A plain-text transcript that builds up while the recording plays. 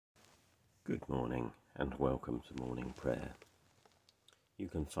Good morning and welcome to morning prayer. You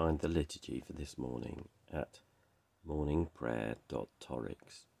can find the liturgy for this morning at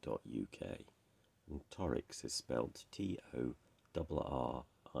morningprayer.torrix.uk, and Torrix is spelled Torrrix.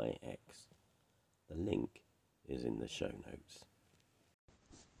 The link is in the show notes.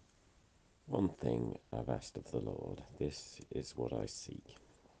 One thing I've asked of the Lord, this is what I seek,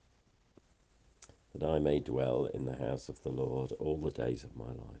 that I may dwell in the house of the Lord all the days of my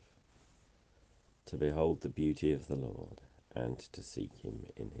life, to behold the beauty of the Lord and to seek him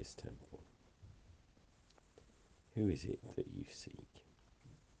in his temple. Who is it that you seek?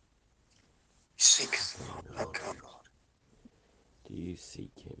 Seek the Lord God. Do you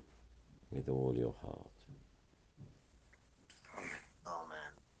seek him with all your heart?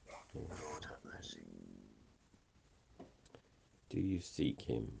 Amen. Lord, have mercy. Do you seek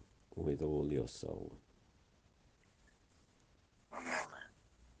him with all your soul? Amen.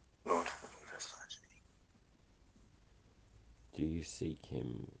 Lord, forgive us our sins. Do you seek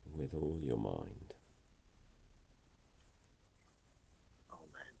him with all your mind?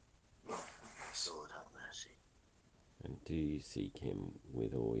 Amen. Lord, have mercy. And do you seek him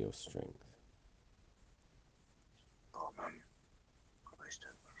with all your strength? Amen. Christ,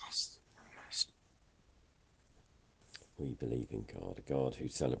 have mercy. We believe in God, a God who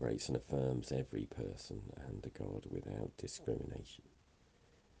celebrates and affirms every person, and a God without discrimination.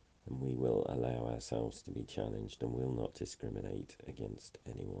 And we will allow ourselves to be challenged and will not discriminate against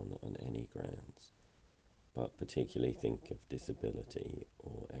anyone on any grounds, but particularly think of disability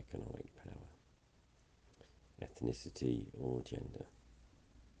or economic power, ethnicity or gender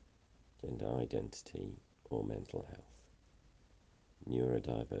identity or mental health,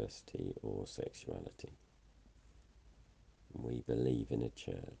 neurodiversity or sexuality. We believe in a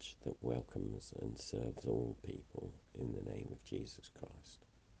church that welcomes and serves all people in the name of Jesus Christ,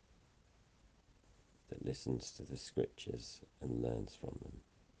 that listens to the scriptures and learns from them,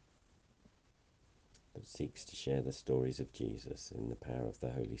 that seeks to share the stories of Jesus in the power of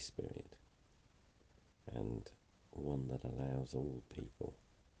the Holy Spirit, and one that allows all people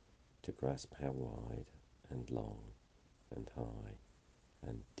to grasp how wide and long and high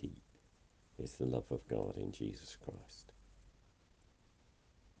and deep is the love of God in Jesus Christ.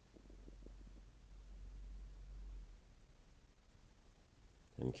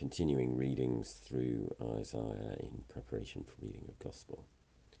 I'm continuing readings through Isaiah in preparation for reading of Gospel.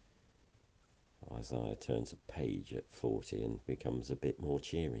 Isaiah turns a page at 40 and becomes a bit more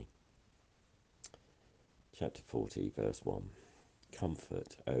cheery. Chapter 40, verse 1.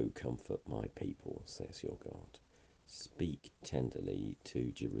 Comfort, O comfort my people, says your God. Speak tenderly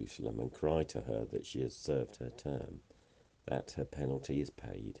to Jerusalem and cry to her that she has served her term, that her penalty is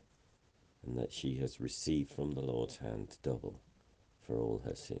paid, and that she has received from the Lord's hand double for all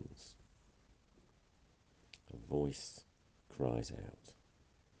her sins. A voice cries out,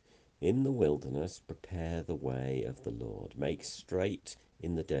 in the wilderness prepare the way of the Lord, make straight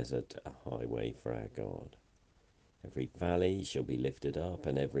in the desert a highway for our God. Every valley shall be lifted up,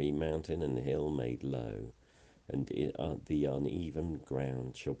 and every mountain and hill made low, and the uneven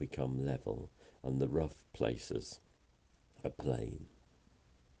ground shall become level, and the rough places a plain.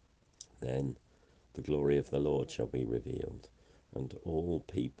 Then the glory of the Lord shall be revealed, and all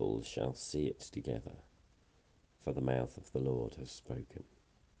people shall see it together, for the mouth of the Lord has spoken.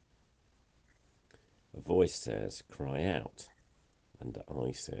 A voice says, cry out, and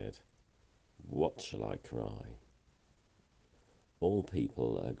I said, what shall I cry? All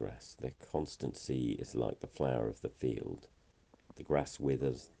people are grass, their constancy is like the flower of the field. The grass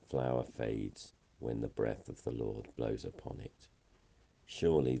withers, the flower fades, when the breath of the Lord blows upon it.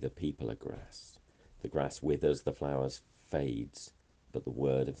 Surely the people are grass. The grass withers, the flowers fades, but the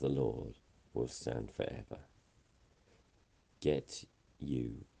word of the Lord will stand forever. Get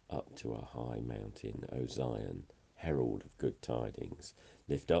you up to a high mountain, O Zion, herald of good tidings.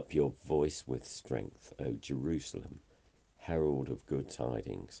 Lift up your voice with strength, O Jerusalem, herald of good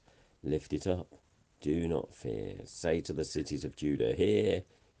tidings. Lift it up, do not fear. Say to the cities of Judah, here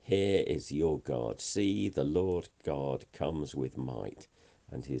is your God. See, the Lord God comes with might,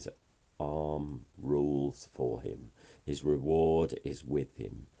 and his arm rules for him. His reward is with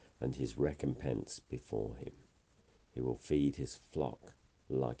him, and his recompense before him. He will feed his flock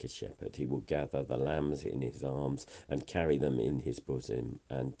like a shepherd. He will gather the lambs in his arms and carry them in his bosom,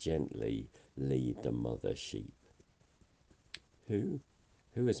 and gently lead the mother sheep. Who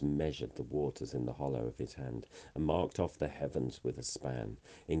has measured the waters in the hollow of his hand, and marked off the heavens with a span,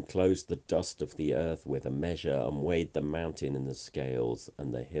 enclosed the dust of the earth with a measure, and weighed the mountain in the scales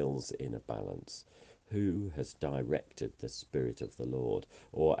and the hills in a balance? Who has directed the Spirit of the Lord,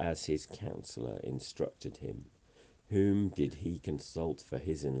 or as his counselor instructed him? Whom did he consult for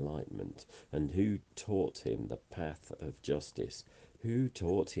his enlightenment? And who taught him the path of justice? Who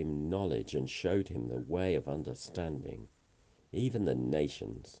taught him knowledge and showed him the way of understanding? Even the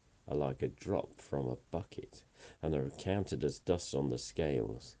nations are like a drop from a bucket, and are counted as dust on the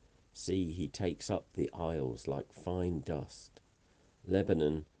scales. See, he takes up the isles like fine dust.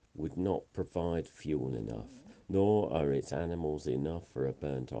 Lebanon would not provide fuel enough, nor are its animals enough for a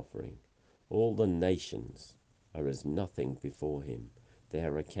burnt offering. All the nations are as nothing before him. They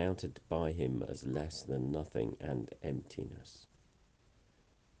are accounted by him as less than nothing and emptiness.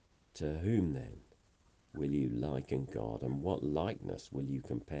 To whom then will you liken God, and what likeness will you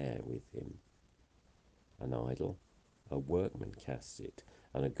compare with him? An idol, a workman casts it,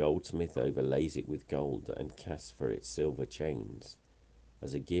 and a goldsmith overlays it with gold and casts for it silver chains.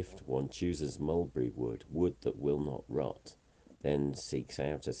 As a gift, one chooses mulberry wood, wood that will not rot, then seeks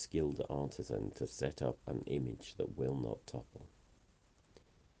out a skilled artisan to set up an image that will not topple.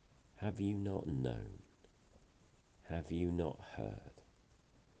 Have you not known? Have you not heard?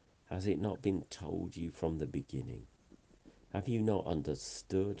 Has it not been told you from the beginning? Have you not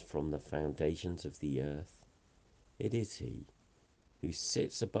understood from the foundations of the earth? It is he who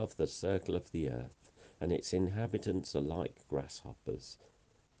sits above the circle of the earth, and its inhabitants are like grasshoppers.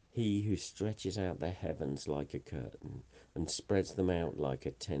 He who stretches out the heavens like a curtain, and spreads them out like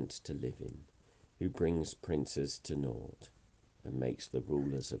a tent to live in, who brings princes to naught, and makes the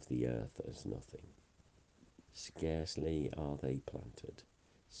rulers of the earth as nothing. Scarcely are they planted,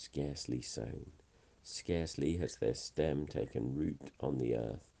 scarcely sown, scarcely has their stem taken root on the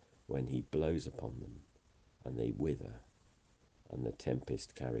earth, when he blows upon them, and they wither, and the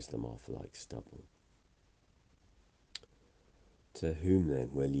tempest carries them off like stubble. To whom then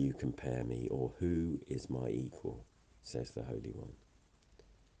will you compare me, or who is my equal? Says the Holy One.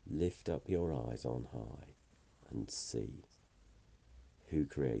 Lift up your eyes on high and see. Who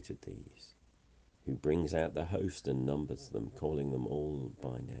created these? Who brings out the host and numbers them, calling them all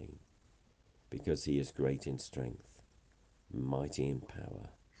by name? Because he is great in strength, mighty in power,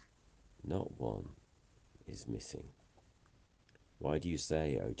 not one is missing. Why do you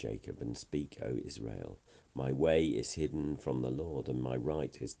say, O Jacob, and speak, O Israel, my way is hidden from the Lord, and my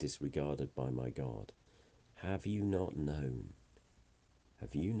right is disregarded by my God? Have you not known?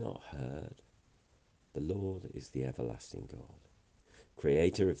 Have you not heard? The Lord is the everlasting God,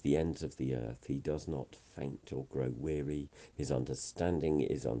 creator of the ends of the earth. He does not faint or grow weary. His understanding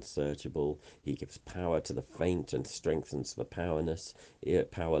is unsearchable. He gives power to the faint and strengthens the powerless.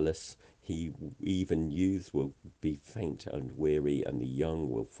 Even youth will be faint and weary, and the young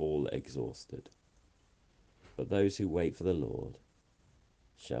will fall exhausted. But those who wait for the Lord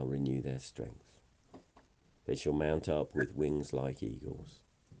shall renew their strength. They shall mount up with wings like eagles.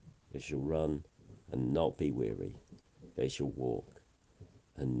 They shall run and not be weary. They shall walk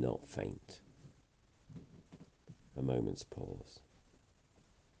and not faint. A moment's pause.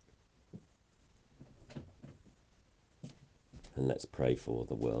 And let's pray for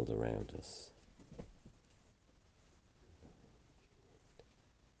the world around us.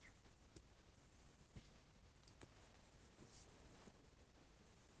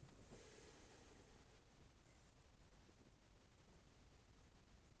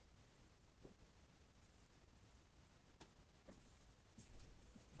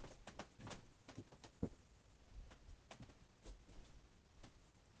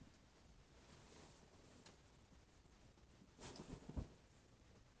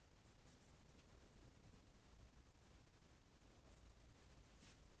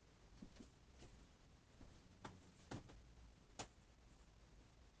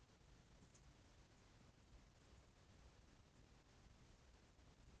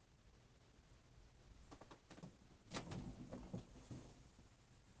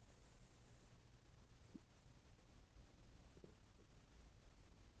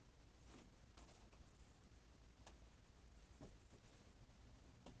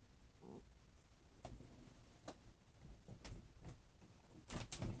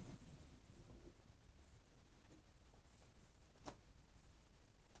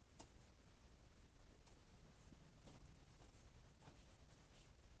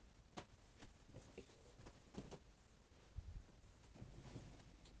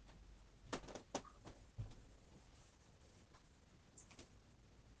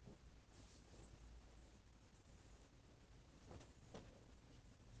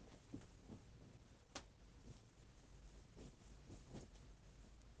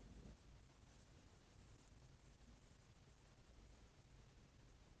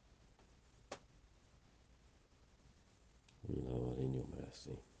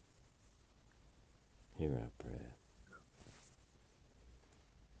 mercy. Hear our prayer.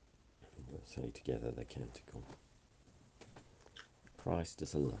 We'll say together the canticle. Christ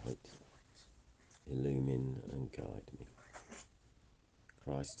as a light, illumine and guide me.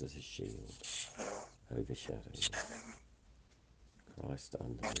 Christ as a shield, overshadow me. Christ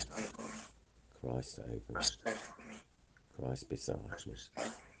under me, Christ over me, Christ beside me,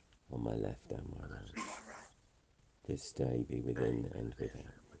 on my left and my right. This day be within and without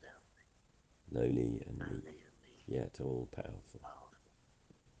me, lowly and meek, yet all powerful.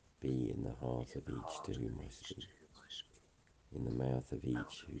 Be in the heart of each to whom I speak, in the mouth of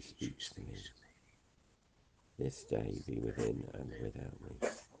each who speaks to me. This day be within and without me,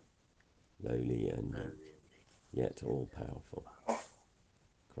 lowly and meek, yet all powerful.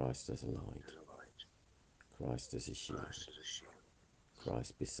 Christ as a light, Christ as a shield,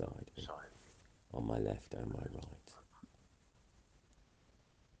 Christ beside me, on my left and my right.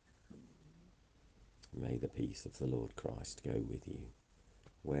 May the peace of the Lord Christ go with you,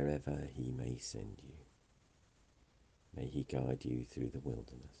 wherever he may send you. May he guide you through the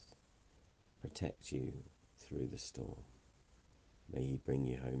wilderness, protect you through the storm. May he bring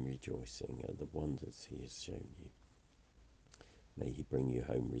you home rejoicing at the wonders he has shown you. May he bring you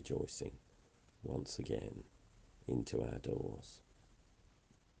home rejoicing once again into our doors.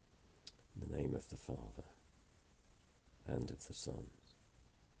 In the name of the Father, and of the Son,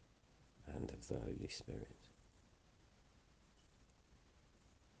 and of the Holy Spirit.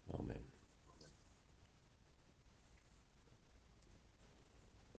 Amen.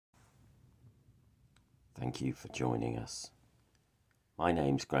 Thank you for joining us. My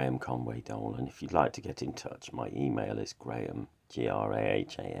name's Graham Conway Dole, and if you'd like to get in touch, my email is graham,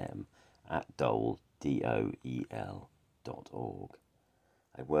 graham, @dole, DOEL.org.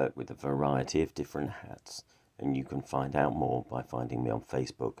 I work with a variety of different hats, and you can find out more by finding me on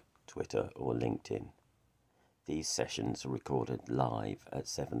Facebook, Twitter, or LinkedIn. These sessions are recorded live at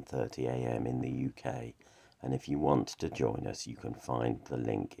 7:30 a.m. in the UK, and if you want to join us, you can find the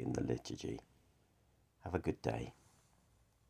link in the liturgy. Have a good day.